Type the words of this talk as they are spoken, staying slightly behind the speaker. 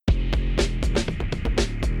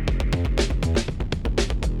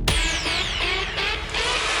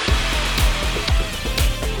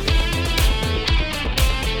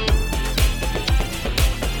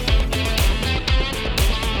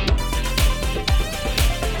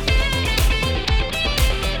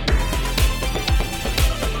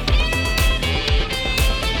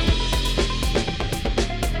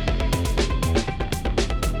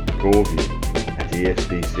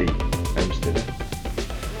ESPC, Amsterdam.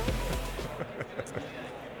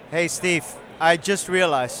 Hey Steve, I just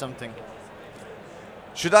realized something.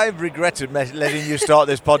 Should I have regretted letting you start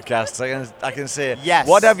this podcast? I can see it. Yes.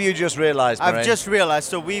 What have you just realized, Marijn? I've just realized,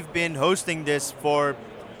 so we've been hosting this for,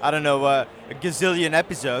 I don't know, a gazillion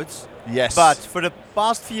episodes. Yes. But for the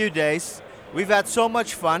past few days, we've had so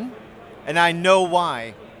much fun, and I know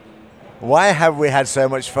why. Why have we had so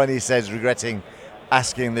much fun, he says, regretting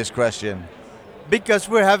asking this question? Because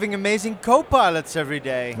we're having amazing co-pilots every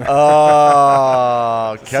day.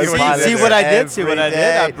 Oh, See what I did? See what I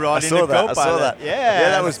did? I brought in the co-pilot. I saw that. Yeah. Yeah,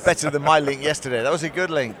 that was better than my link yesterday. That was a good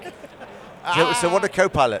link. So what are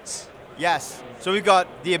co-pilots? Yes. So we got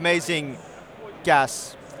the amazing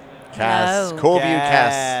Cas. Cas. CoreView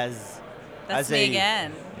Cas. That's me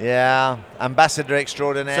again. Yeah. Ambassador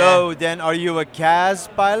extraordinaire. So then are you a Cas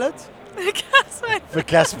pilot? For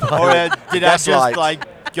Cas pilot. Or did I just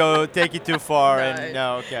go take it too far?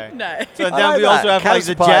 No. Okay. No. So then we also have Cas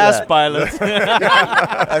the pilot. jazz pilot.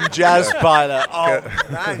 And jazz pilot. Oh,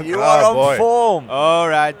 man, you are on form. All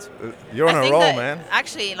right. You're on a roll, man.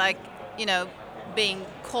 Actually, being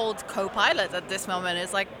called co-pilot at this moment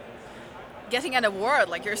is like getting an award.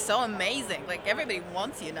 Like, you're so amazing. Like, everybody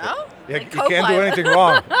wants you, no? Yeah, Like, you can't do anything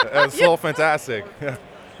wrong. It's all fantastic.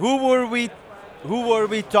 Who were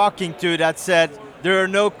we talking to that said there are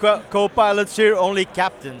no co-pilots here, only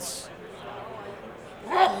captains?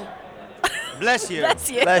 Bless you.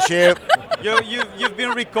 Bless you. Bless you. You've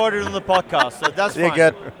been recorded on the podcast, so that's You're fine.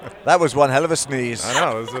 good. That was one hell of a sneeze. I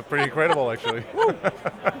know, it was pretty incredible, actually.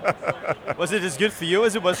 Was it as good for you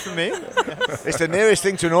as it was for me? It's the nearest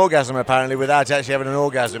thing to an orgasm, apparently, without actually having an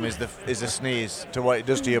orgasm, is a sneeze to what it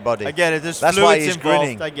does to your body. I get it. There's That's fluids why he's involved.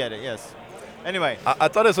 grinning. I get it. Yes. Anyway. I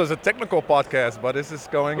thought this was a technical podcast, but this is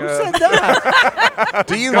going... Who said that?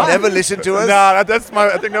 Do you never listen to us? No, I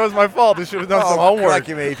think that was my fault. I should have done some homework.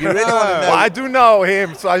 Crikey me. If you really want to know... Well, I do know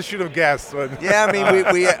him, so I should have guessed. But Yeah, I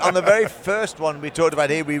mean, we on the very first one we talked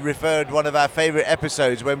about here, we referred one of our favourite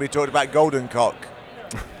episodes when we talked about Golden Cock.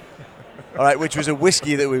 All right, which was a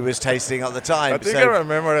whiskey that we was tasting at the time. I think I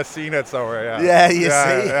remember I've seen it somewhere, yeah. Yeah, you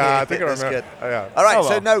see? Yeah, I think I That's remember. good. Yeah. All right, Oh, so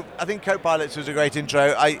well. no, I think co-pilots was a great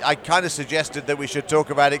intro. I kind of suggested that we should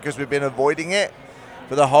talk about it because we've been avoiding it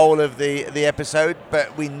for the whole of the episode,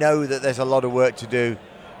 but we know that there's a lot of work to do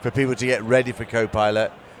for people to get ready for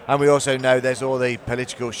co-pilot. And we also know there's all the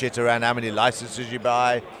political shit around how many licenses you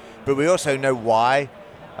buy, but we also know why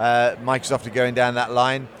Microsoft are going down that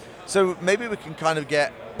line. So maybe we can kind of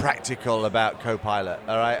get practical about Copilot,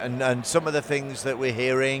 all right, and some of the things that we're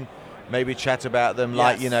hearing, maybe chat about them,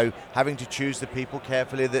 like, having to choose the people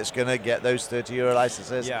carefully that's going to get those €30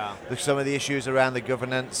 licenses. Yeah. Some of the issues around the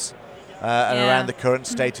governance and around the current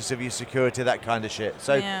status of your security, that kind of shit.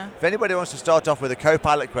 So if anybody wants to start off with a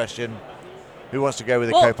Copilot question, who wants to go with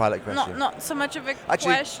a Copilot question? Not so much of a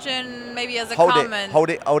Actually, question, maybe as a hold comment. Hold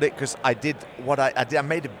it, because I did what I did. I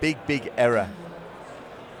made a big error.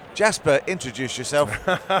 Jasper, introduce yourself.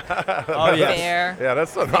 Oh, yes. Fair. Yeah,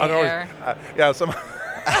 that's not always.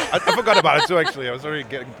 I forgot about it too, actually. I was already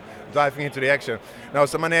diving into the action. No,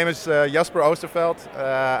 so my name is Jasper Oosterveld.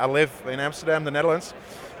 I live in Amsterdam, the Netherlands,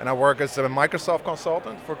 and I work as a Microsoft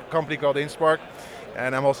consultant for a company called InSpark,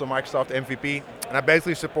 and I'm also Microsoft MVP. And I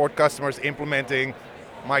basically support customers implementing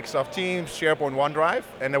Microsoft Teams, SharePoint, OneDrive,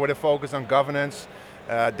 and with a focus on governance,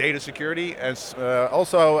 data security, and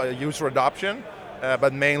also user adoption.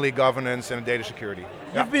 But mainly governance and data security.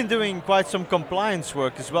 You've been doing quite some compliance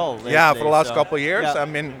work as well lately, Yeah, for the last so- couple of years, Yeah.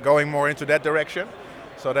 I've been going more into that direction.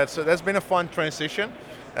 So that's been a fun transition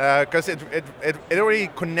because it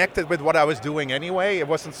already connected with what I was doing anyway. It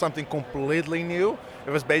wasn't something completely new.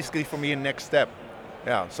 It was basically for me a next step.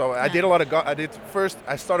 Yeah. So I did a lot of.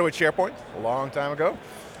 I started with SharePoint a long time ago,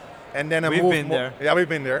 and then I We've moved. been there. Yeah, we've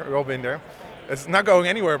been there. We've all been there. It's not going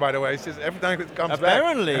anywhere, by the way. It's just every time it comes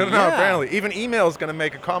Apparently, back. No, yeah. apparently. Even email is going to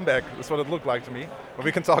make a comeback. That's what it looked like to me. But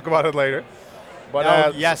we can talk about it later.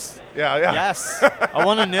 But yes. Yeah. Yes. I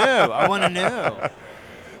want to know.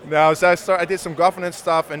 No, so I did some governance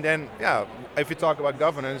stuff, and then if you talk about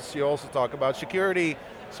governance, you also talk about security.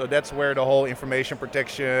 So that's where the whole information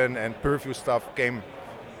protection and purview stuff came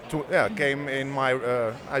in my.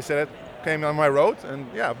 Came on my road, and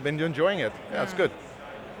I've been enjoying it. Yeah, it's good.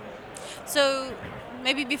 So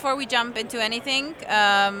maybe before we jump into anything,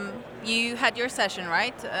 you had your session,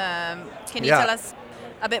 right? Can you tell us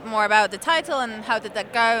a bit more about the title and how did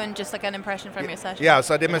that go, and just like an impression from your session? Yeah,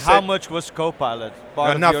 so I did my How much was Copilot?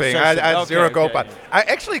 Part of nothing. your I session? had Okay, zero okay. Copilot. I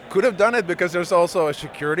actually could have done it because there's also a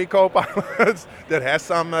security Copilot that has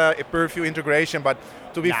some purview integration. But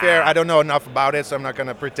to be fair, I don't know enough about it, so I'm not going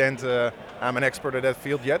to pretend I'm an expert at that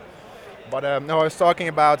field yet. But no, I was talking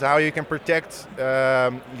about how you can protect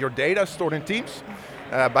your data stored in Teams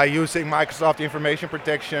by using Microsoft Information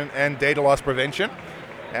Protection and data loss prevention.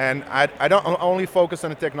 And I don't only focus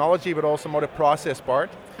on the technology, but also more the process part.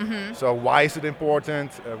 So why is it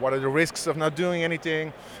important? What are the risks of not doing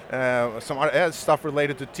anything? Some other stuff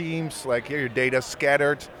related to Teams, like here your data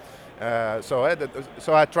scattered. So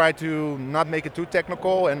I try to not make it too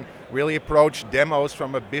technical and really approach demos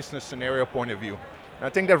from a business scenario point of view. And I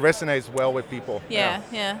think that resonates well with people. Yeah.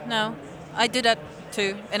 No, I do that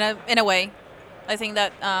too, in a way. I think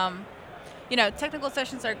that technical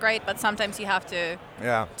sessions are great, but sometimes you have to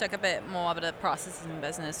talk a bit more about the processes in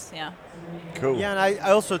business. Yeah. Cool. Yeah, and I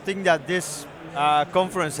also think that this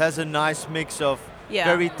conference has a nice mix of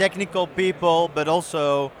very technical people, but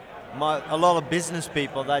also a lot of business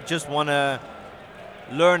people that just want to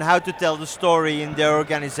learn how to tell the story in their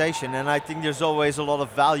organization. And I think there's always a lot of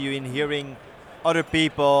value in hearing other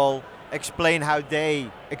people explain how they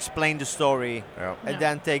explain the story, and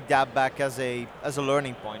then take that back as a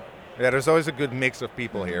learning point. Yeah, there's always a good mix of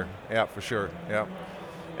people here. Yeah, for sure. Yeah,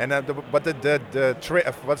 and what's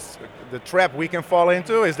the trap we can fall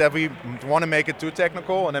into is that we want to make it too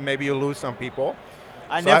technical, and then maybe you lose some people.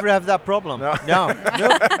 I never have that problem. No.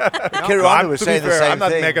 Kirana was saying the same I'm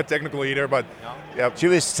not thing. mega technical either, but She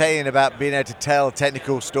was saying about being able to tell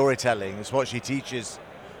technical storytelling. It's what she teaches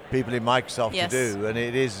people in Microsoft to do, and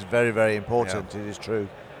it is very, very important. It is true,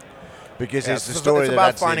 because it's the story it's that about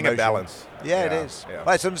adds the finding a emotion. balance. Yeah, it is. Yeah.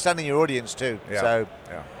 Well, it's understanding your audience too. Yeah. So,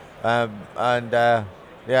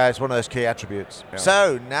 it's one of those key attributes. Yeah.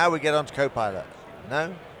 So now we get on to Copilot.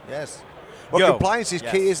 No? Yes. Well, compliance is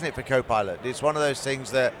key, isn't it, for Copilot? It's one of those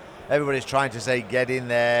things that everybody's trying to say get in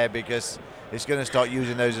there because it's going to start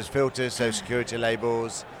using those as filters, so security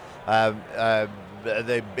labels,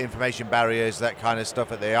 the information barriers, that kind of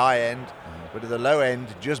stuff at the high end. But at the low end,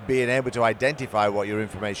 just being able to identify what your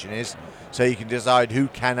information is so you can decide who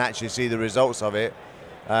can actually see the results of it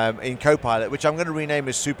in Copilot, which I'm going to rename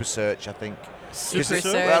as Super Search, I think. Super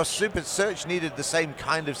Search. Well, Super Search needed the same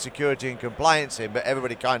kind of security and compliance in, but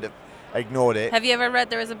everybody kind of ignored it. Have you ever read,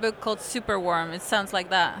 there is a book called Superworm? It sounds like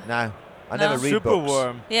that. No. I never read books.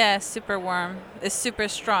 Superworm. Yeah, Superworm. It's super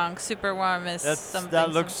strong. Superworm is something.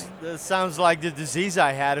 That sounds like the disease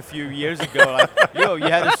I had a few years ago. Like, you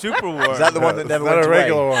had a superworm. Is that the one that never not went a away?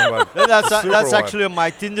 regular one, but No, that's Superworm. actually on my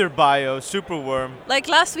Tinder bio, Superworm. Like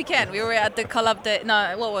last weekend, we were at the Collab Day.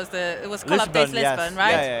 No, what was it was Collab Days yes. Lisbon,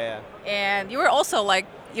 right? Yeah. And you were also like,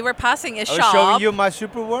 you were passing a I shop. was showing you my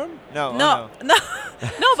Superworm? No. No,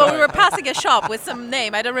 but we were passing a shop with some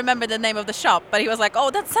name. I don't remember the name of the shop, but he was like, "Oh,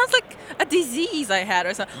 that sounds like a disease I had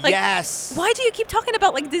or something." Like, yes. why do you keep talking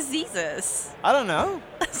about like diseases? I don't know.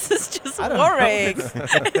 This is just I don't know. worrying.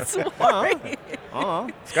 It's worrying.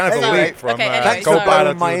 it's kind of a Anyway, leap from okay, anyway, Thanks for sorry. blowing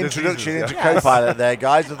Copilot my to introduction diseases, into Copilot there,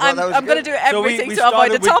 guys. I thought that was I'm going to good. do everything we to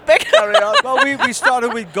avoid the started with- topic. Carry on. Well, we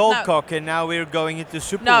started with Goldcock, and now we're going into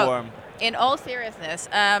Superworm. In all seriousness,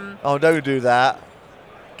 Oh, don't do that.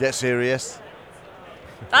 Get serious.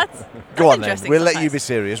 that's Go on then. interesting We'll let you sometimes. be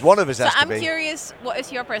serious. One of us So has to I'm be. curious, what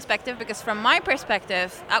is your perspective? Because from my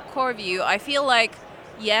perspective at CoreView, I feel like,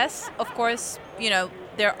 yes, of course,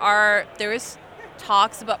 there is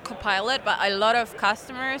talks about Copilot, but a lot of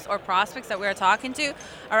customers or prospects that we're talking to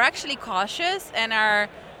are actually cautious and are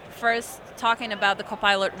first talking about the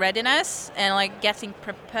Copilot readiness and like getting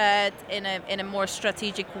prepared in a more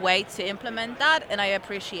strategic way to implement that, and I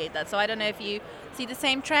appreciate that. So I don't know if you see the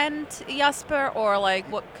same trend, Jasper, or like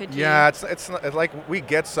what could you? Yeah, it's not, like we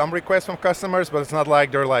get some requests from customers, but it's not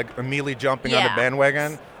like they're like immediately jumping on the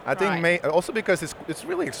bandwagon. I think also because it's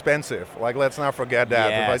really expensive. Like, let's not forget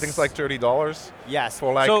that. I think it's like $30. Yes.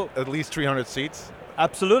 For like So- at least 300 seats.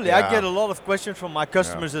 Absolutely. Yeah. I get a lot of questions from my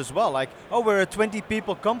customers as well. Like, oh, we're a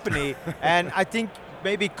 20-people company, and I think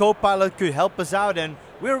maybe Copilot could help us out, and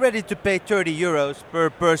we're ready to pay 30 euros per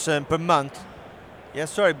person per month. Yeah,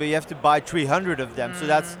 sorry, but you have to buy 300 of them. So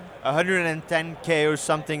that's 110K or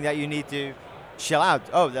something that you need to shell out.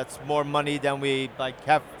 Oh, that's more money than we like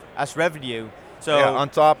have as revenue. So on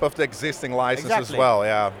top of the existing license as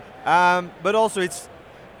well, but also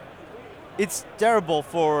it's terrible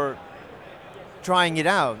for trying it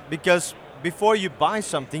out, because before you buy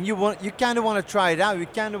something, you kind of want to try it out. You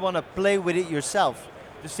kind of want to play with it yourself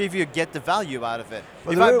to see if you get the value out of it.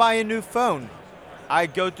 Well, if I buy a new phone, I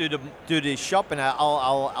go to the shop and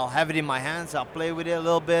I'll have it in my hands. I'll play with it a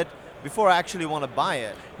little bit before I actually want to buy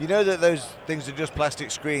it. You know that those things are just plastic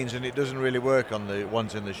screens and it doesn't really work on the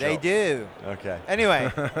ones in the shop? They do. Okay.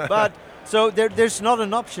 Anyway, but so there's not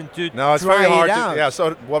an option to No, it's try very hard it out. to. Yeah,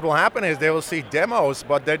 so what will happen is they will see demos,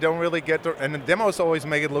 but they don't really get and the demos always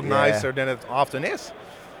make it look nicer than it often is.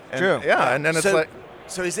 And True. Yeah, and then it's like.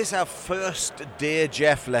 So is this our first Dear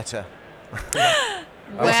Jeff letter?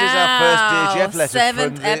 Wow. This is our first Dear Jeff letter from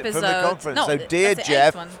 7th the episode. conference. No, So Dear that's the 8th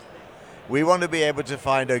Jeff, one. we want to be able to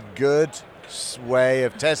find a good way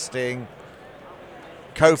of testing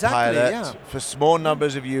Copilot for small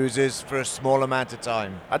numbers of users for a small amount of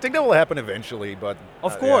time. I think that will happen eventually, but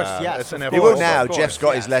Of course, yeah, yes. it's Of He inevitable. will now. Of course, Jeff's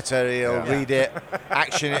got yes. his letter. He'll read it,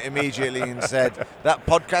 action it immediately, and said, that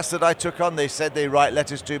podcast that I took on, they said they write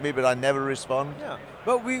letters to me, but I never respond. Yeah,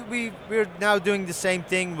 but we're now doing the same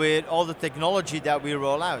thing with all the technology that we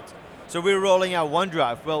roll out. So we're rolling out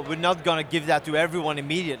OneDrive. Well, we're not going to give that to everyone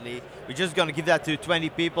immediately. We're just going to give that to 20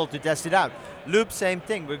 people to test it out. Loop, same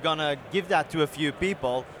thing. We're going to give that to a few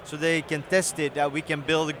people so they can test it, that we can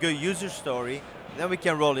build a good user story, then we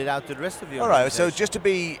can roll it out to the rest of the All right, organization. so just to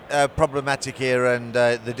be problematic here and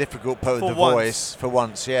the difficult part of the voice, for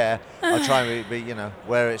once, yeah, I'll try and be,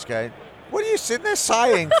 where it's going. What are you sitting there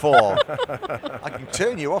sighing for? I can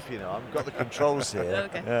turn you off, I've got the controls here.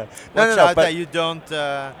 Okay. Yeah. Watch out that you don't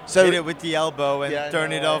so- hit it with the elbow and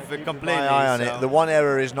turn it off keep completely. my eye on so. it. The one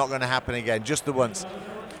error is not going to happen again, just the once.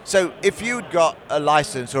 So if you'd got a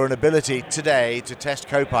license or an ability today to test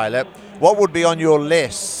Copilot, what would be on your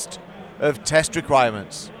list of test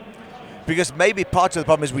requirements? Because maybe part of the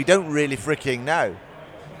problem is we don't really freaking know.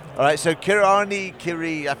 All right, so Caruana.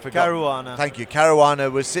 Thank you.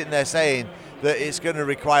 Caruana was sitting there saying that it's going to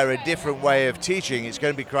require a different way of teaching. It's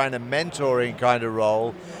going to be kind of mentoring kind of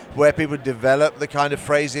role where people develop the kind of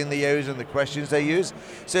phrasing they use and the questions they use.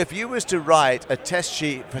 So if you was to write a test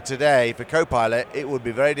sheet for today for Copilot, it would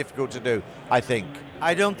be very difficult to do, I think.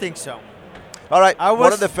 I don't think so. All right,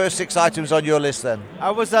 what are the first 6 items on your list then?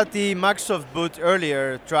 I was at the Microsoft booth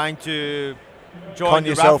earlier trying to join Con the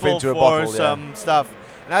yourself raffle into a for bottle, some stuff.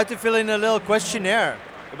 And I had to fill in a little questionnaire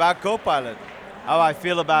about Copilot, how I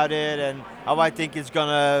feel about it and how I think it's going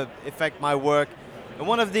to affect my work. And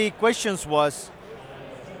one of the questions was,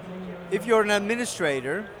 if you're an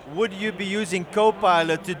administrator, would you be using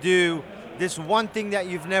Copilot to do this one thing that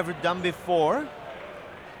you've never done before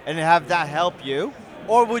and have that help you?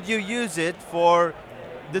 Or would you use it for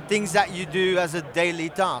the things that you do as a daily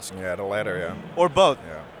task? Yeah, the latter, yeah. Or both?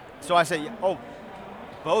 Yeah. So I say,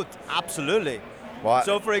 both, absolutely. Well,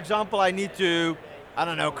 So for example, I need to,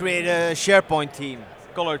 create a SharePoint team,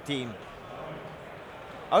 color team.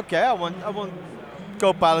 Okay, I want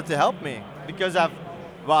Copilot to help me because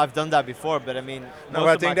I've done that before, but I mean. no,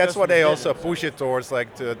 I think that's what they also push it towards,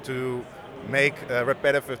 like to make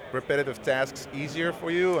repetitive tasks easier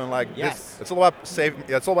for you, and like Yes. it's all about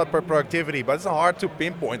it's all about productivity, but it's hard to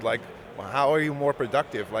pinpoint like how are you more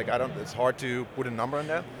productive. Like it's hard to put a number on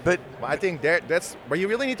that. But I think that's where you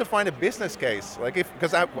really need to find a business case. Like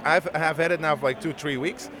because I've had it now for like 2-3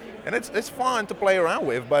 weeks, and it's fun to play around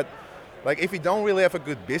with, but like if you don't really have a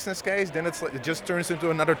good business case, then it just turns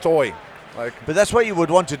into another toy. But that's what you would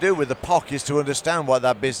want to do with the POC, is to understand what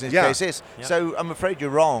that business case is. Yeah. So I'm afraid you're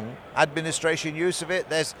wrong. Administration use of it,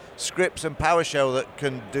 there's scripts and PowerShell that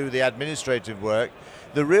can do the administrative work.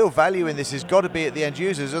 The real value in this has got to be at the end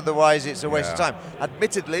users, otherwise it's a waste of time.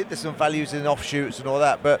 Admittedly, there's some values in offshoots and all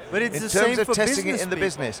that, but it's in the terms same of for testing it business in the people.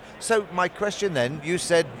 business. So my question then, you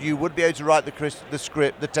said you would be able to write the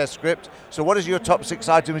test script. So what is your top 6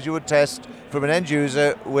 items you would test from an end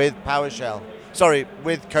user with PowerShell? Sorry,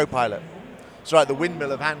 with Copilot. It's right, the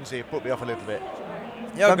windmill of hands here put me off a little bit.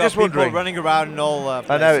 Yeah, I'm I've got just people wondering. running around in all I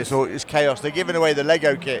know places. it's chaos. They're giving away the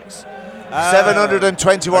Lego kits.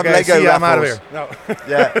 721 okay, Lego see, raffles. I'm out of here. No.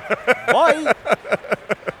 Yeah. Why?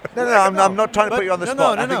 No, I'm not trying to put you on the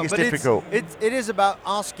spot. I think it's but difficult. It is about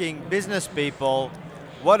asking business people,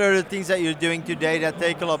 what are the things that you're doing today that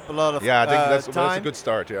take up a lot of Yeah, I think that's time? a good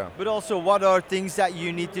start. Yeah. But also, what are things that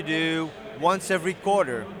you need to do once every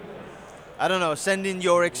quarter? I don't know, send in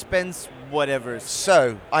your expense whatever.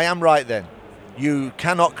 So, I am right then. You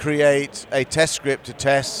cannot create a test script to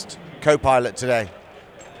test Copilot today.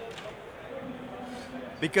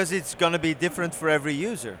 Because it's going to be different for every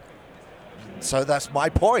user. So that's my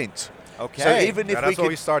point. Okay. So even if That's where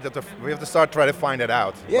we have to start trying to find it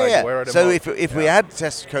out. Yeah, like, yeah. Where are the So mo- if we had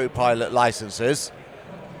test Copilot licenses,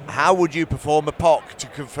 how would you perform a POC to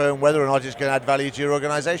confirm whether or not it's going to add value to your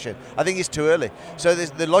organization? I think it's too early. So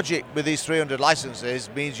the logic with these 300 licenses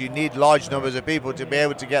means you need large numbers of people to be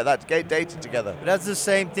able to get that data together. But that's the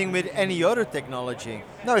same thing with any other technology.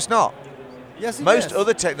 No, it's not. Yes, it Most is.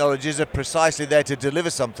 other technologies are precisely there to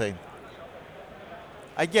deliver something.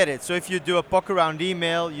 I get it. So if you do a POC around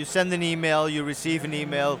email, you send an email, you receive an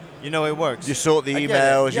email, you know it works. You sort the I get it,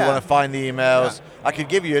 emails, you yeah. want to find the emails. Yeah. I could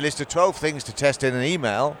give you a list of 12 things to test in an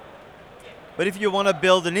email. But if you want to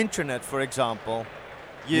build an intranet, for example,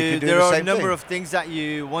 there are a number of things that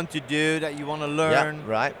you want to do, that you want to learn. Yeah,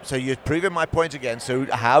 right. So you've proven my point again. So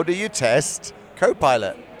how do you test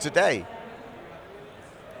Copilot today?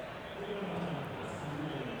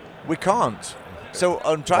 We can't. So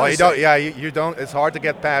I'm trying to you don't. It's hard to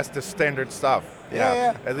get past the standard stuff.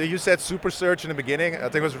 Yeah. And you said super search in the beginning. I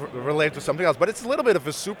think it was related to something else, but it's a little bit of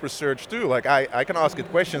a super search too. Like I can ask it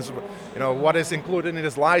questions, what is included in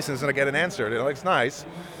this license, and I get an answer. It's nice.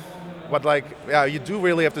 But you do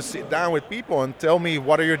really have to sit down with people and tell me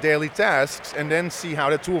what are your daily tasks, and then see how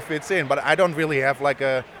the tool fits in. But I don't really have like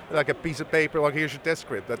a piece of paper. Like here's your test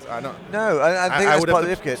script. I don't. No, I think that's part of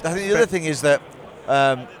the difficult. I think the other thing is that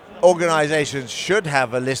organizations should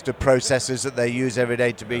have a list of processes that they use every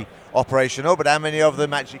day to be operational, but how many of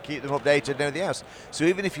them actually keep them updated and everything else? So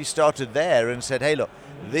even if you started there and said, hey, look,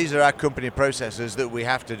 these are our company processes that we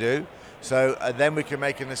have to do, so then we can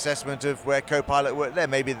make an assessment of where Copilot worked there.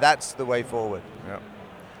 Maybe that's the way forward. Yeah.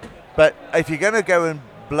 But if you're going to go and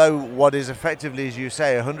blow what is effectively, as you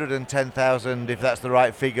say, 110,000, if that's the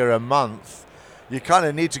right figure, a month, you kind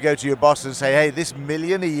of need to go to your boss and say, hey, this $1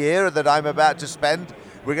 million a year that I'm about to spend,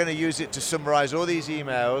 we're going to use it to summarize all these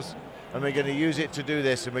emails, and we're going to use it to do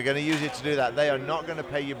this, and we're going to use it to do that. They are not going to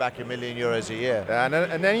pay you back €1 million a year. Yeah,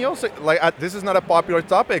 and then you also, this is not a popular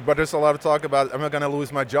topic, but there's a lot of talk about, am I going to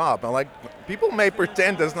lose my job? And people may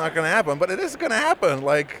pretend that's not going to happen, but it is going to happen.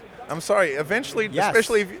 I'm sorry, eventually,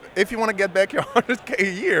 especially if you want to get back your 100K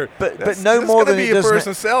a year, but no more than it does now. It's going to be a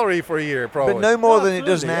person's salary for a year, probably. But no more than it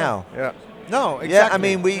does now. Yeah. No, exactly. Yeah, I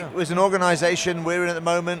mean, we as an organization, we're in at the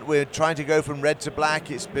moment, we're trying to go from red to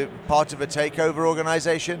black. It's part of a takeover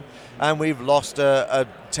organization, and we've lost a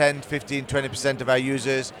 10, 15, 20% of our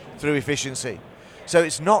users through efficiency. So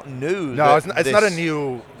it's not new. No, it's not a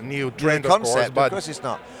new trend, concept, but of course it's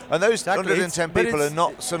not. And those 110 people are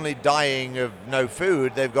not suddenly dying of no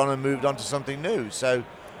food. They've gone and moved on to something new. So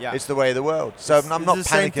it's the way of the world. So I'm not panicking about that. It's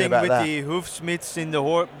the same thing with the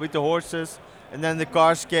hoofsmiths with the horses. And then the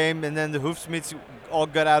cars came, and then the hoofsmiths all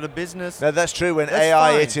got out of business. No, that's true. When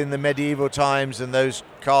AI hit in the medieval times and those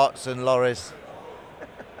carts and lorries.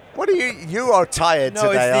 What are you are tired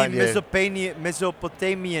today, aren't you? No, it's the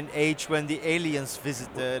Mesopotamian age when the aliens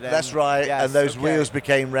visited. That's right, and those wheels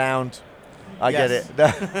became round. I get it.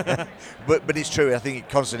 but it's true. I think it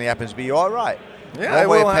constantly happens. But you are right. Yeah, one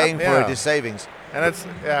way of paying for it is savings. And it's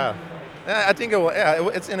I think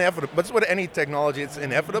it's inevitable. But it's with any technology, it's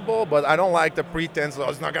inevitable. But I don't like the pretense that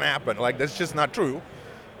it's not going to happen. That's just not true.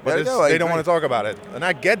 But they don't want to talk about it, and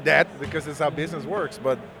I get that because it's how business works.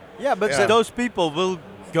 But those people will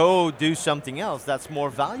go do something else that's more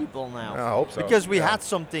valuable now. I hope so. Because we had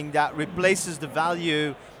something that replaces the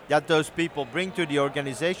value that those people bring to the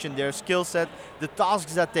organization, their skill set, the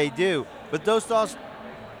tasks that they do. But those tasks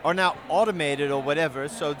are now automated or whatever,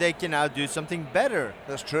 so they can now do something better.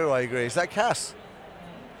 That's true, I agree. Is that Cass?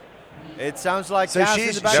 It sounds like Cass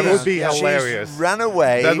in the background. That would be hilarious. She's ran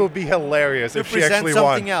away. That would be hilarious if she actually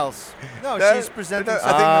won. something else. No, she's presenting something.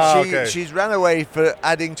 I think she's ran away for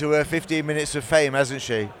adding to her 15 minutes of fame, hasn't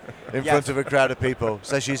she? In front of a crowd of people.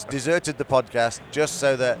 So she's deserted the podcast just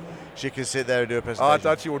so that she can sit there and do a presentation. Oh, I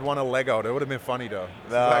thought she would want a Lego. That would have been funny, though.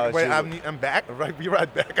 No, wait, I'm back. Be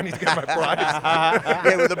right back. I need to get my prize.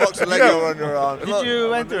 Yeah, with a box of Lego on her arm. Did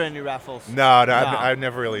you enter any raffles? No. I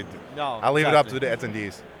never really. No. I'll leave it up to the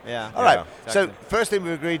attendees. Yeah. All right. Exactly. So first thing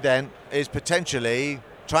we've agreed then is potentially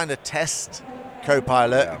trying to test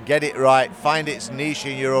Copilot, get it right, find its niche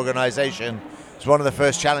in your organization. It's one of the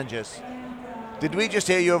first challenges. Did we just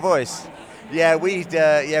hear your voice? Yeah, we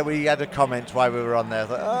had a comment while we were on there.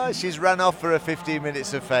 Thought, she's run off for her 15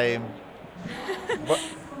 minutes of fame.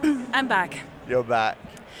 I'm back. You're back.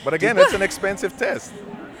 But again, it's an expensive test.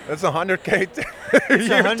 That's a 100K It's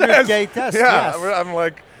a 100K test. Yeah, yes. I'm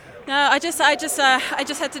like. No, I just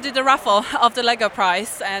had to do the raffle of the Lego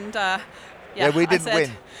prize, and we didn't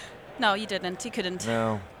win. No, you didn't. You couldn't.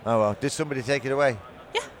 No. Oh well. Did somebody take it away?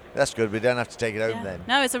 Yeah. That's good. We don't have to take it home then.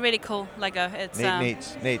 No, it's a really cool Lego. It's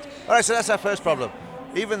neat. All right, so that's our first problem.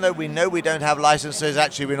 Even though we know we don't have licenses,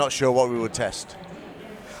 actually we're not sure what we would test.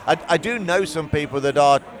 I do know some people that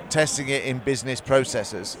are testing it in business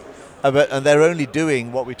processes, and they're only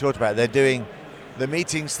doing what we talked about. They're doing the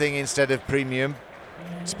meetings thing instead of premium.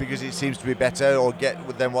 It's because it seems to be better or get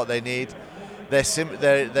with them what they need.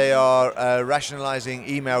 They are rationalizing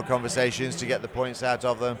email conversations to get the points out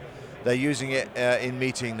of them. They're using it in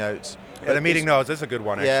meeting notes. Yeah, the meeting notes is a good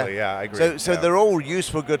one, actually. Yeah, I agree. So they're all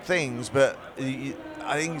useful, good things, but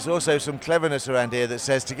I think there's also some cleverness around here that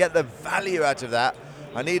says to get the value out of that,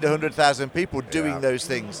 I need 100,000 people doing those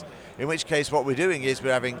things. In which case what we're doing is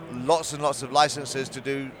we're having lots and lots of licenses to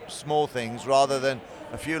do small things rather than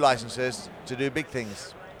a few licenses to do big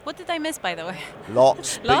things. What did I miss, by the way?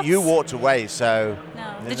 Lots. But Lots? you walked away, so...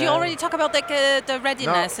 No. You Did know. you already talk about like the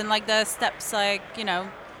readiness and like the steps, like, you know,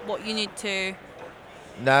 what you need to...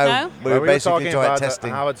 No? We Well, were basically talking talking about testing.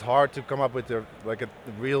 how it's hard to come up with a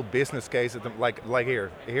real business case, like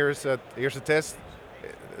here. Here's a test.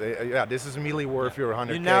 Yeah, this is immediately worth your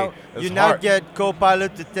 100K. You now get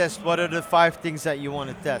Copilot to test what are the 5 things that you want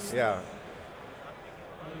to test. Yeah.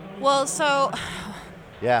 Well, so...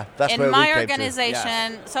 Yeah, that's where in we my came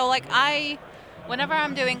organization, so like whenever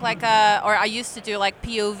I'm doing like or I used to do like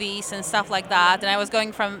POVs and stuff like that, and I was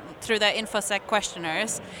going through the InfoSec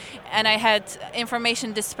questionnaires, and I had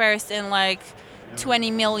information dispersed in like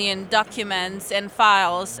 20 million documents and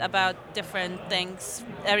files about different things,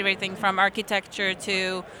 everything from architecture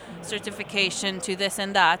to certification to this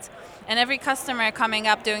and that. And every customer coming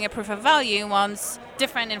up doing a proof of value wants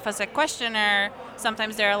different InfoSec questionnaire.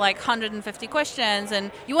 Sometimes there are like 150 questions,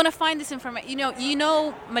 and you want to find this information. You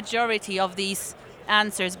know majority of these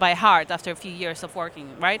answers by heart after a few years of working,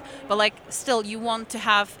 right? But like still, you want to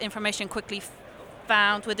have information quickly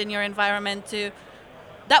found within your environment to.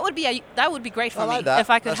 That would be great for me if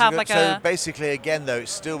I could have So basically, again, though,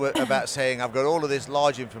 it's still about saying I've got all of this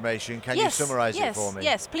large information. Can you summarize it for me?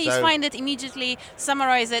 Yes, please find it immediately,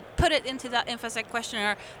 summarize it, put it into that InfoSec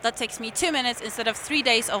questionnaire. That takes me 2 minutes instead of 3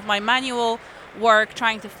 days of my manual work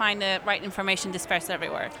trying to find the right information dispersed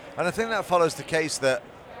everywhere. And I think that follows the case that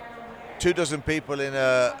 24 people in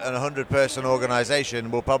a 100-person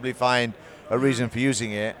organization will probably find a reason for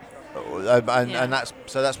using it, and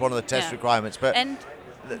that's one of the test requirements. But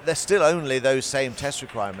there's still only those same test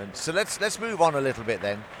requirements. So let's move on a little bit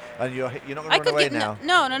then. And you're not going to run away now.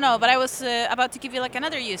 No. But I was about to give you like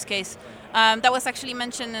another use case that was actually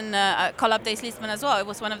mentioned in Collab Days Lisbon as well. It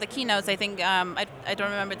was one of the keynotes. I think I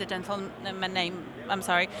don't remember the gentleman name. I'm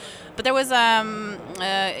sorry, but there was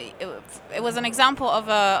it was an example of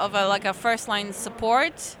a like a first line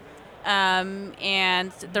support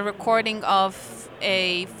and the recording of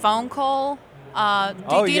a phone call.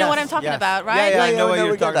 Do you know what I'm talking about, right? Yeah, I know what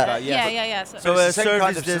you're talking about. Yeah. So it's the same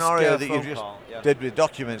kind of scenario that you just call. did with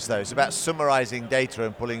documents, though. It's about summarizing data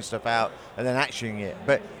and pulling stuff out and then actioning it.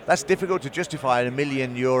 But that's difficult to justify a €1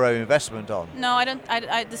 million investment on. No, I don't.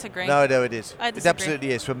 I disagree. No, it is. I It disagree.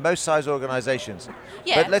 absolutely is for most size organizations.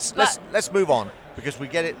 Yeah, but let's move on because we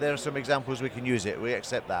get it. There are some examples we can use it. We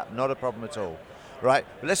accept that. Not a problem at all. Right.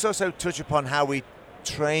 But let's also touch upon how we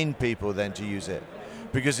train people then to use it,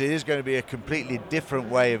 because it is going to be a completely different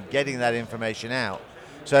way of getting that information out.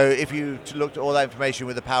 So if you looked at all that information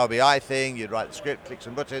with the Power BI thing, you'd write the script, click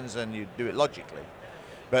some buttons, and you'd do it logically.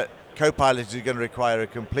 But Copilot is going to require a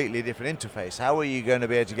completely different interface. How are you going to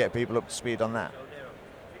be able to get people up to speed on that?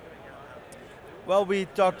 Well, we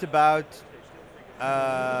talked about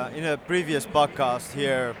in a previous podcast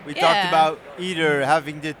here, we talked about either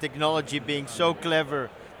having the technology being so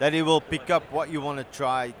clever that it will pick up what you want to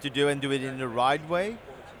try to do and do it in the right way,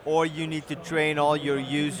 or you need to train all your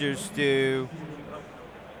users to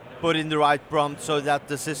put in the right prompt so that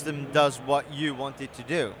the system does what you want it to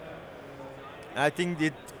do. And I think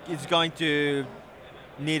it's going to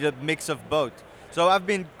need a mix of both. So I've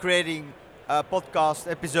been creating podcast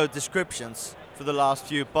episode descriptions for the last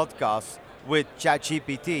few podcasts with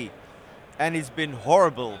ChatGPT, and it's been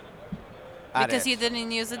horrible. Because you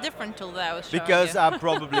didn't use a different tool that I was showing Because you. I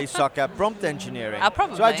probably suck at prompt engineering.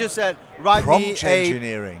 Probably. So I just said, write me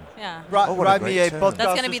engineering. write me a podcast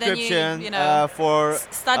That's gonna be the new, description you know, for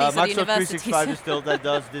studies at Microsoft universities. 365 Distill that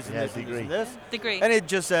does this and this degree. and this. Degree. And it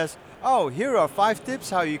just says, oh, here are 5 tips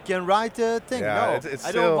how you can write a thing. Yeah, no, it's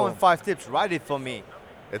I don't still- want 5 tips. Write it for me.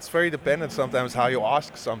 It's very dependent sometimes how you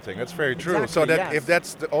ask something. That's very true. Exactly, So that yes. if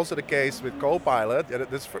that's also the case with Copilot,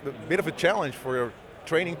 that's a bit of a challenge for your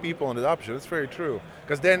training people on adoption. It's very true.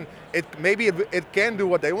 Because then it can do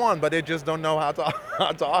what they want, but they just don't know how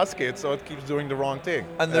to ask it, so it keeps doing the wrong thing.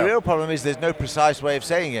 And the real problem is there's no precise way of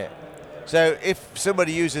saying it. So if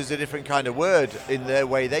somebody uses a different kind of word in their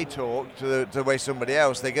way they talk to the way somebody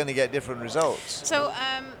else, they're going to get different results.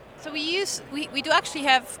 So we do actually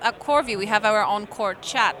have at CoreView, we have our own core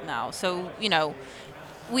chat now. So, you know,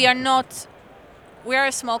 we are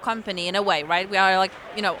a small company in a way, right? We are like,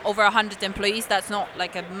 you know, over 100 employees. That's not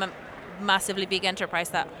like a massively big enterprise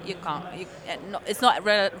that it's not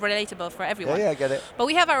relatable for everyone. Yeah, I get it. But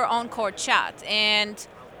we have our own core chat, and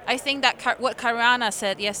I think that what Karana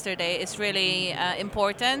said yesterday is really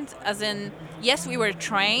important, as in, yes, we were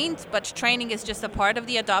trained, but training is just a part of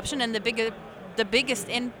the adoption, and the the biggest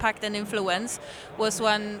impact and influence was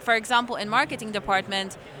when, for example, in marketing department,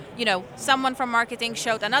 someone from marketing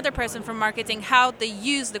showed another person from marketing how they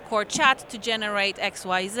use the core chat to generate X,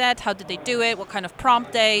 Y, Z. How did they do it? What kind of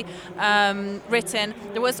prompt they written?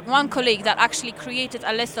 There was one colleague that actually created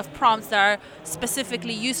a list of prompts that are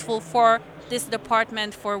specifically useful for this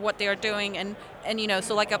department for what they are doing, and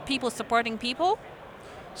so like a people supporting people.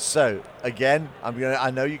 So again, I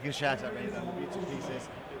know you can shout at me on the bits and pieces.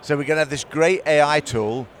 So we're going to have this great AI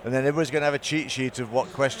tool, and then everybody's going to have a cheat sheet of what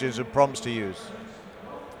questions and prompts to use.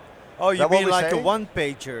 Oh, you mean like a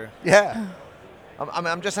one-pager? Yeah.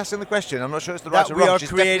 I'm just asking the question. I'm not sure it's the right or wrong. We are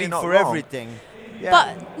creating for everything. Yeah.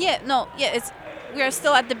 But we are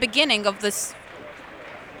still at the beginning of this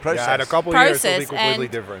process. Yeah, in a couple of years it'll be completely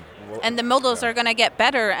different. And the models are going to get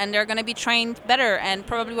better, and they're going to be trained better, and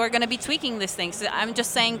probably we're going to be tweaking these things. So I'm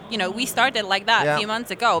just saying, we started like that a few months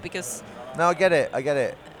ago because... No, I get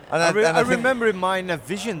it. And I remember in my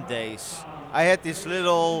Navision days, I had this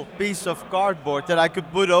little piece of cardboard that I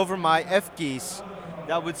could put over my F keys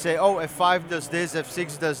that would say, oh, F5 does this,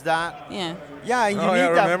 F6 does that. Yeah. Yeah, and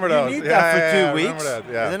you need that for 2 weeks.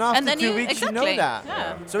 And then after 2 weeks, you know that.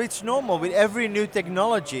 Yeah. So it's normal. With every new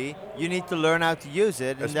technology, you need to learn how to use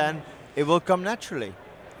it, and then it will come naturally.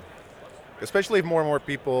 Especially if more and more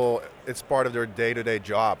people, it's part of their day-to-day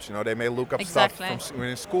jobs. They may look up stuff from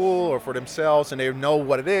in school or for themselves, and they know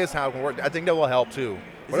what it is, how it can work. I think that will help too.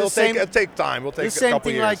 But it'll take time. We'll take a couple years. The same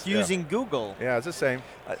thing like using Google. Yeah, it's the same.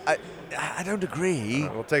 I don't agree.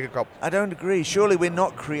 We'll take a couple. I don't agree. Surely we're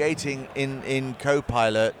not creating in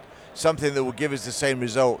Copilot something that will give us the same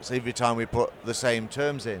results every time we put the same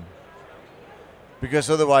terms in. Because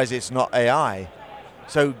otherwise it's not AI.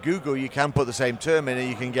 So Google, you can put the same term in and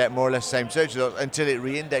you can get more or less the same search results until it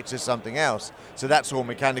re-indexes something else. So that's all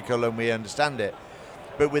mechanical and we understand it.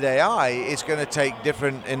 But with AI, it's going to take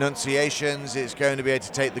different enunciations. It's going to be able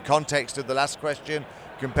to take the context of the last question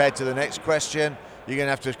compared to the next question. You're going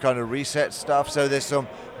to have to kind of reset stuff. So there's some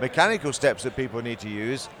mechanical steps that people need to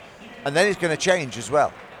use. And then it's going to change as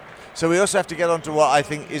well. So we also have to get on to what I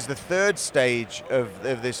think is the third stage of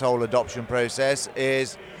this whole adoption process,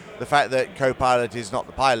 is the fact that Copilot is not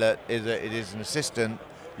the pilot, it is an assistant.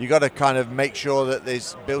 You got to kind of make sure that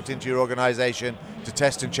it's built into your organization to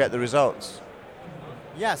test and check the results.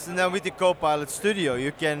 Yes, and then with the Copilot Studio,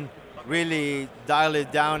 you can really dial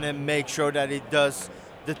it down and make sure that it does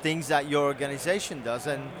the things that your organization does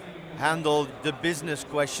and handle the business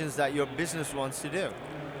questions that your business wants to do.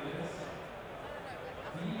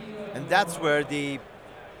 And that's where the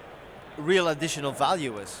real additional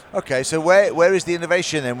value is. Okay, so where is the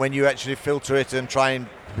innovation then when you actually filter it and try and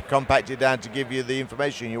compact it down to give you the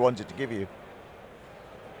information you want it to give you?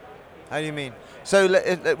 How do you mean? So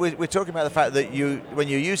we're talking about the fact that when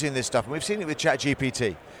you're using this stuff, and we've seen it with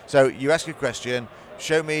ChatGPT. So you ask a question,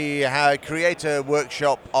 show me how to create a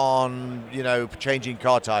workshop on, changing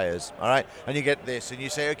car tires, all right? And you get this, and you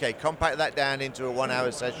say, okay, compact that down into a 1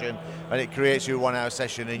 hour session, and it creates you a 1 hour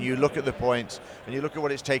session, and you look at the points, and you look at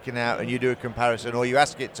what it's taken out, and you do a comparison, or you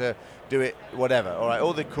ask it to do it, whatever, all right?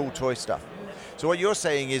 All the cool toy stuff. So what you're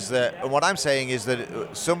saying is that, and what I'm saying is that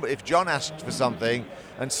if John asked for something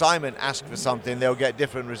and Simon asked for something, they'll get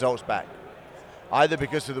different results back, either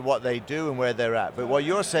because of what they do and where they're at. But what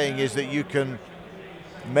you're saying is that you can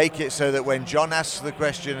make it so that when John asks the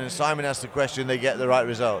question and Simon asks the question, they get the right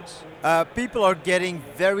results. People are getting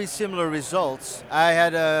very similar results. I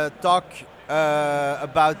had a talk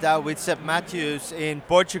about that with Seb Matthews in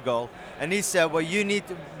Portugal, and he said, well, you need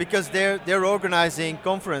to, because they're organizing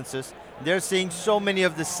conferences, they're seeing so many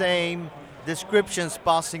of the same descriptions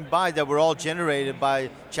passing by that were all generated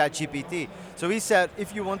by ChatGPT. So he said,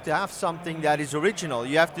 if you want to have something that is original,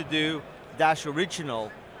 you have to do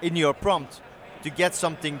 -original in your prompt to get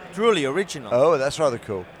something truly original. Oh, that's rather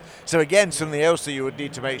cool. So again, something else that you would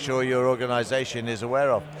need to make sure your organization is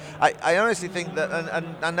aware of. I honestly think that, and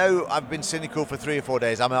I know I've been cynical for 3 or 4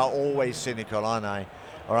 days. I'm always cynical, aren't I?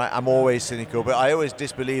 All right, I'm always cynical, but I always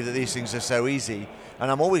disbelieve that these things are so easy. And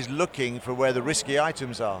I'm always looking for where the risky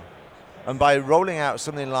items are. And by rolling out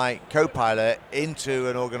something like Copilot into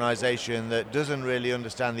an organization that doesn't really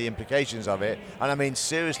understand the implications of it, and I mean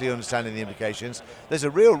seriously understanding the implications, there's a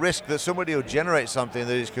real risk that somebody will generate something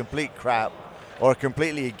that is complete crap or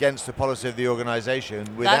completely against the policy of the organization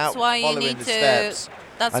without following the steps.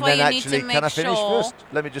 That's and why then you actually, need to make sure... can I finish first?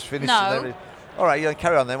 Let me just finish. No. All right,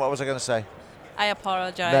 carry on then. What was I going to say? I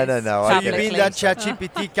apologize. No. So you mean that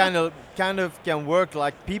ChatGPT kind of can work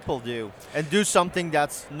like people do and do something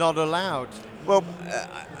that's not allowed? Well,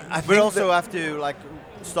 I We also have to like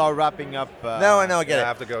start wrapping up. No, I know, I get it. I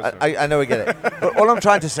have to go soon. I know, I get it. But all I'm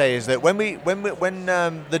trying to say is that when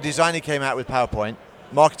the designer came out with PowerPoint,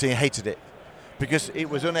 marketing hated it because it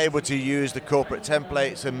was unable to use the corporate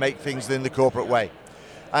templates and make things in the corporate way.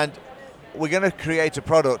 And we're going to create a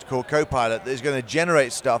product called Copilot that is going to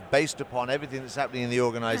generate stuff based upon everything that's happening in the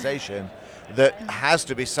organization that has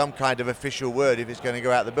to be some kind of official word if it's going to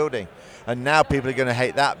go out the building. And now people are going to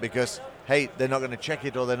hate that because they're not going to check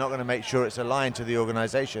it or they're not going to make sure it's aligned to the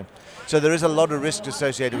organization. So there is a lot of risk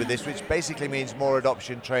associated with this, which basically means more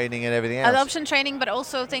adoption training and everything else. Adoption training, but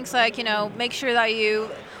also things like, make sure that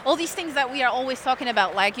all these things that we are always talking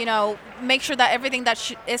about, like, make sure that everything that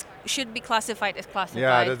should be classified is classified.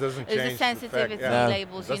 Yeah, that doesn't change. Is the sensitivity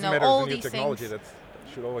labels, doesn't matter all if it's these new technology, things. that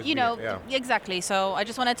should always be Exactly. So I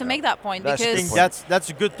just wanted to make that point That's I because think that's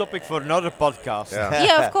a good topic for another podcast.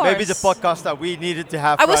 yeah, of course. Maybe the podcast that we needed to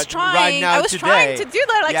have I was right now I was today. trying to do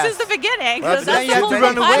that Yes. since the beginning. Well, Because then that's you the had to whole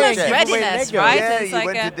run away pilot's and give away readiness, Lego. right? Yeah, It's you like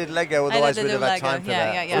went and did Lego, I otherwise did we'd have do had Lego. time for Yeah,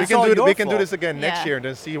 that. yeah, yeah. We It's can all do your we can do fault. this again next Yeah. year and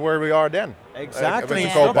then see where we are then. Exactly. With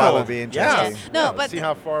Yeah. Copilot. That would be interesting. No, Yeah, but see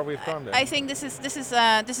how far we've come then. I think this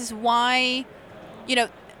is why,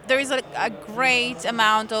 there is a great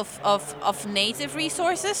amount of native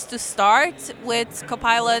resources to start with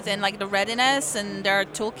Copilot and like the readiness and their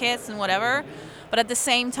toolkits and whatever. But at the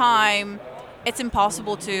same time, it's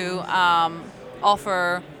impossible to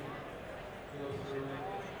offer.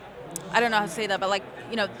 I don't know how to say that, but like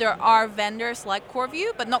there are vendors like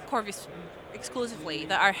CoreView, but not CoreView exclusively,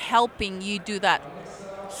 that are helping you do that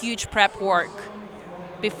huge prep work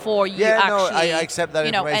before you actually, I accept that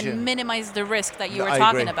information. and minimize the risk that you were I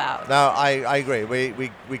talking agree. about. No, I agree.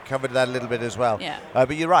 We covered that a little bit as well. Yeah.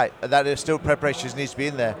 But you're right. That is still preparations needs to be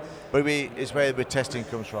in there. But it's where the testing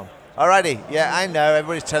comes from. Alrighty. Yeah, I know.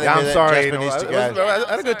 Everybody's telling me I'm that sorry. Jasper needs to go.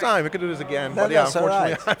 I had a good time. We could do this again. No, But yeah, that's all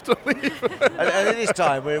unfortunately, right. I have to leave. and it is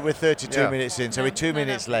time. We're 32 Yeah. minutes in, so we're 2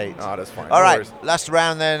 minutes late. Oh, that's fine. All No right. worries. Last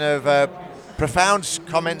round then of profound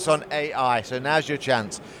comments on AI. So now's your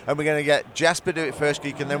chance. And we're going to get Jasper do it first,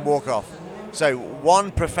 you can then walk off. So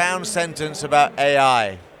one profound sentence about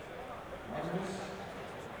AI.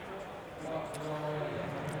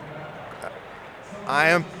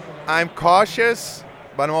 I'm cautious,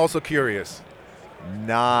 but I'm also curious.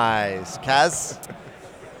 Nice. Kaz?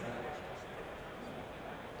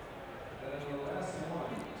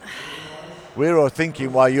 We're all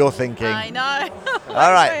thinking while you're thinking. I know.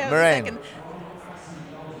 All right, Moraine. Second.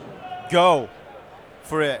 Go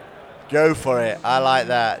for it. Go for it. I like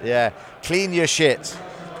that. Yeah. Clean your shit.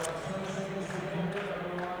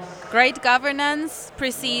 Great governance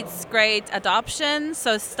precedes great adoption,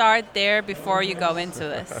 so start there before you go into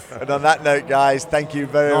this. And on that note, guys, thank you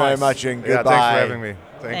very, very Nice. much and Yeah, goodbye. thanks for having me.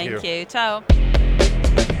 Thank you. Thank you. Ciao.